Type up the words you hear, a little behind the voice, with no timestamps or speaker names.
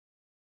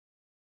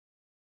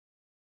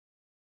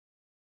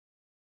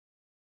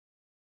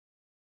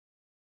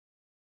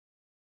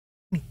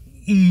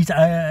is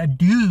a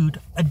dude.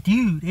 A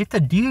dude. It's a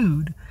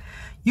dude.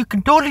 You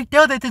can totally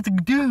tell that it's a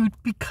dude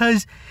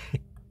because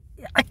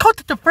I called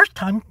it the first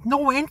time,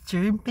 no answer,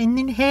 and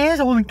then he has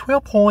only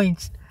 12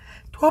 points.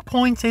 12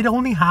 points it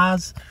only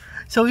has.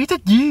 So it's a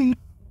dude.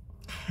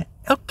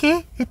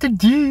 Okay, it's a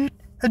dude.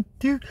 A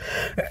dude.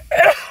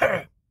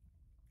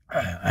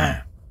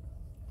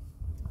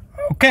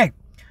 Okay.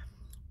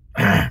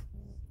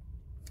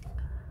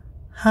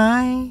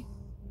 Hi.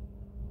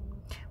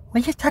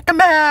 What are you talking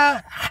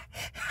about?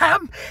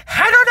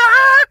 I don't know.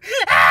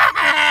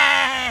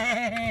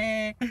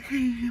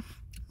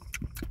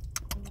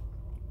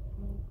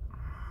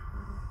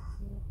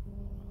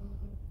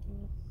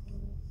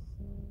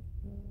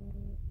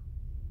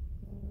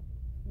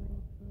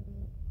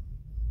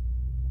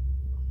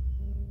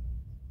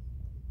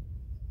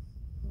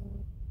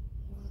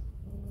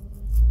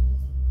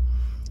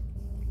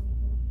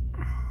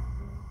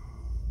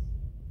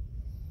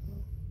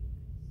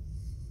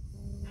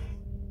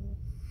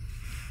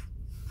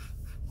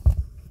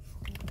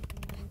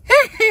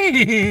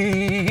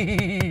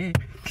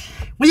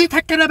 What are you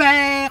talking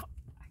about?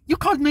 You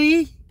called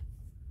me.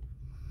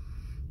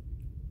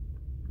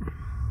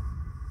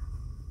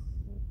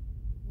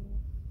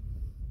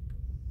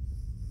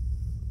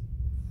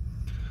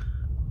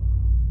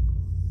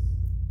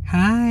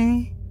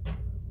 Hi.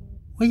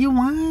 What do you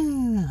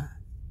want?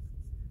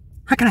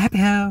 How can I help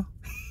you?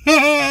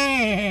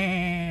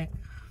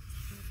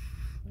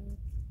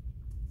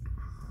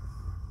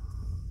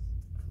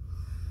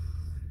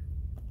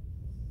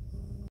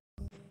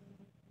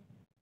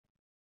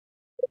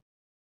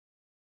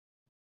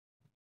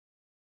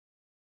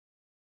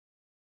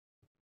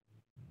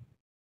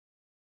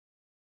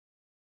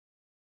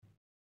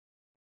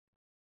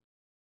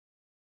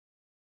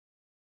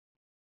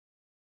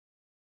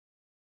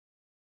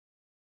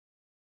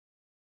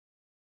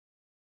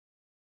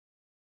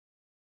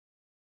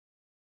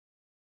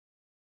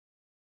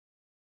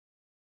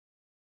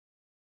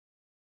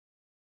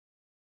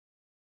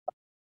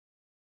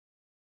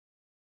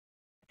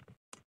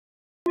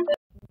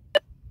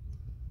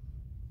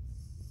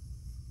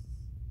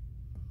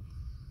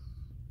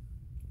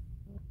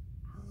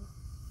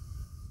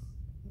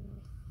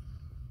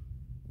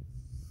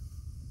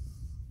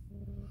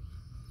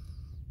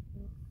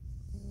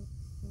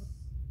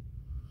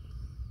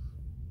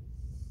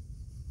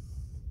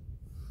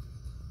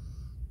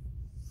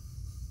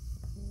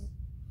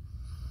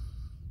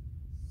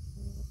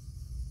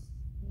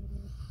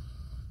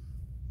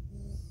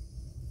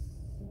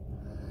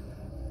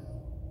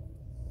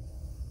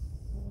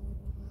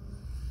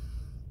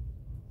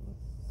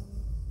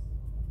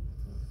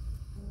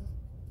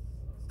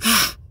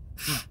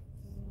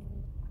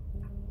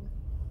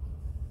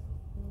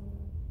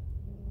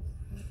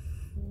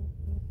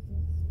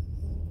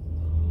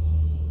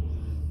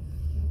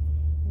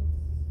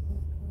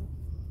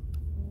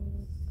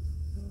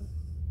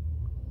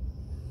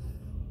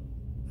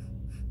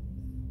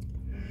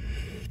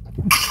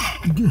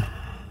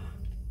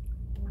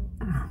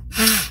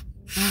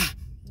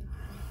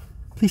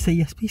 Please say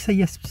yes. Please say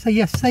yes. Say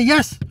yes. Say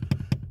yes.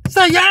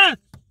 Say yes.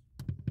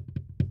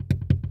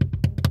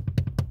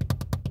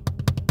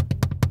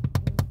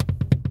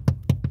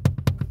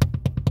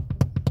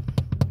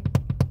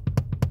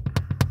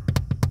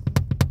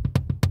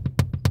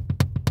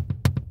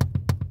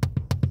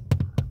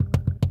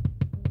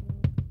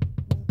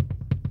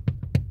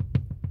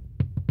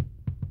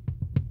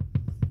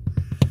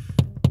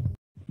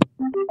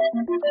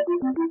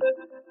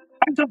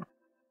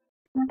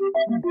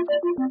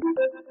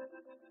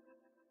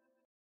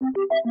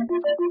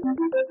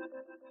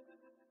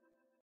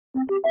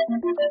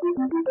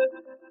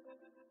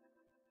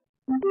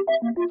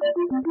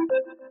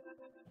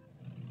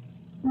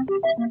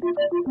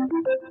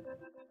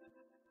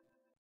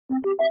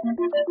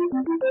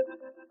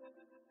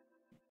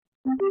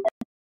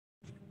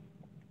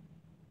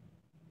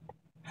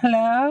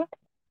 Hello?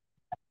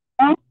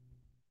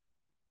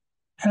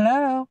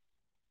 Hello?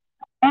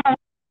 Yes,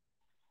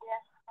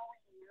 how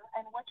are you?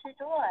 And what you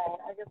doing?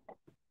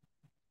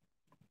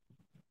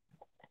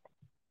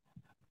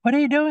 What are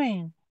you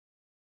doing?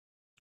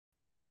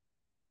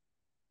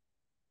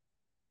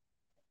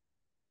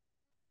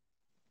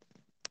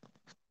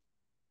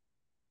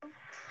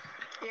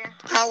 Yeah.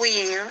 How are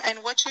you? And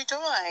what you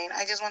doing?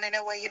 I just want to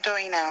know what you're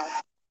doing now.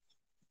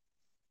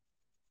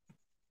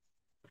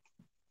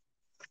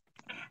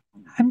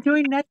 I'm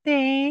doing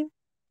nothing.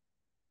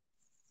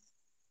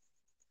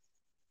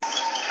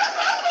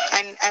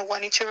 And I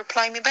wanted to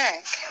reply me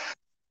back.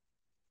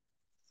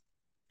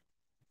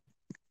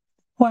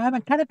 Well,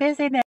 I'm kind of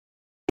busy now.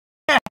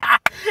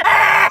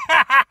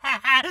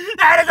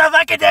 That is a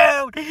fucking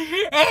dude.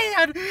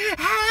 And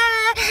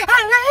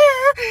hello.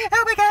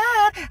 Oh my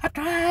god. I'm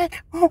trying.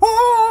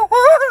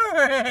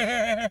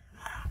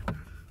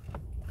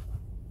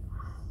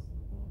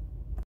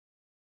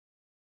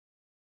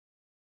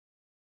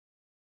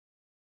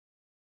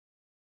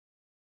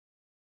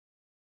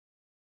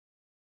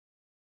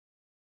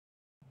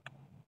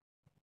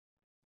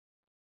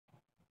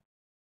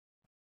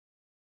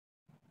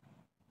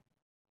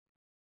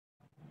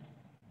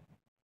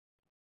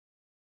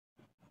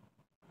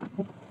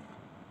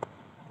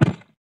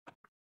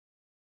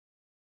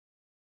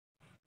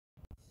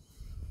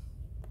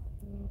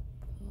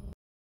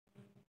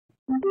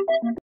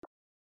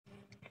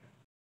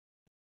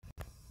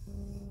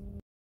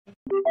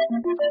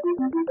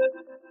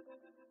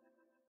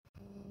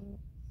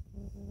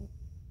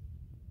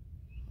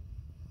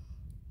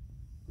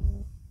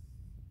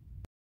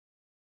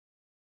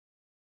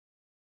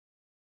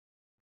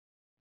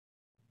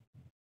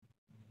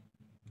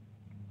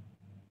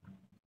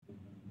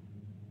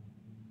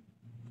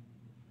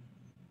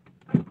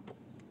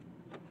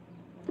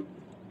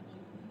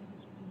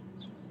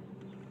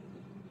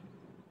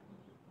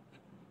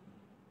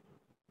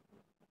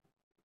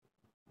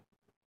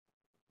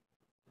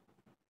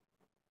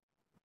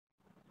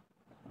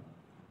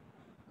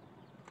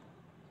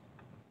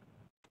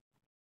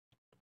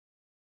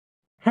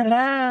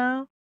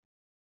 Hello?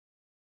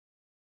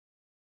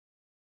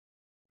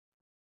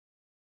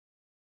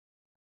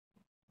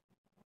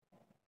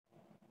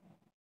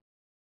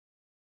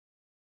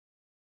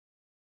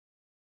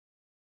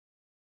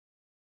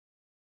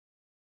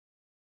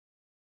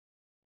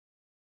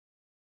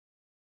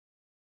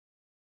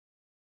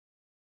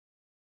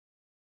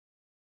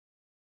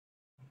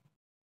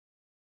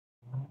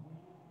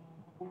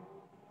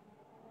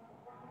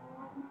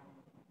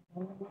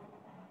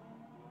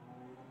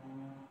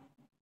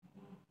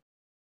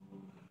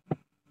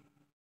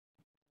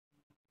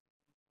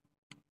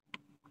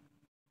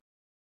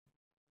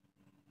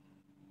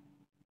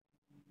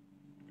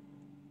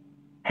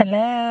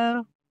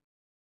 Hello?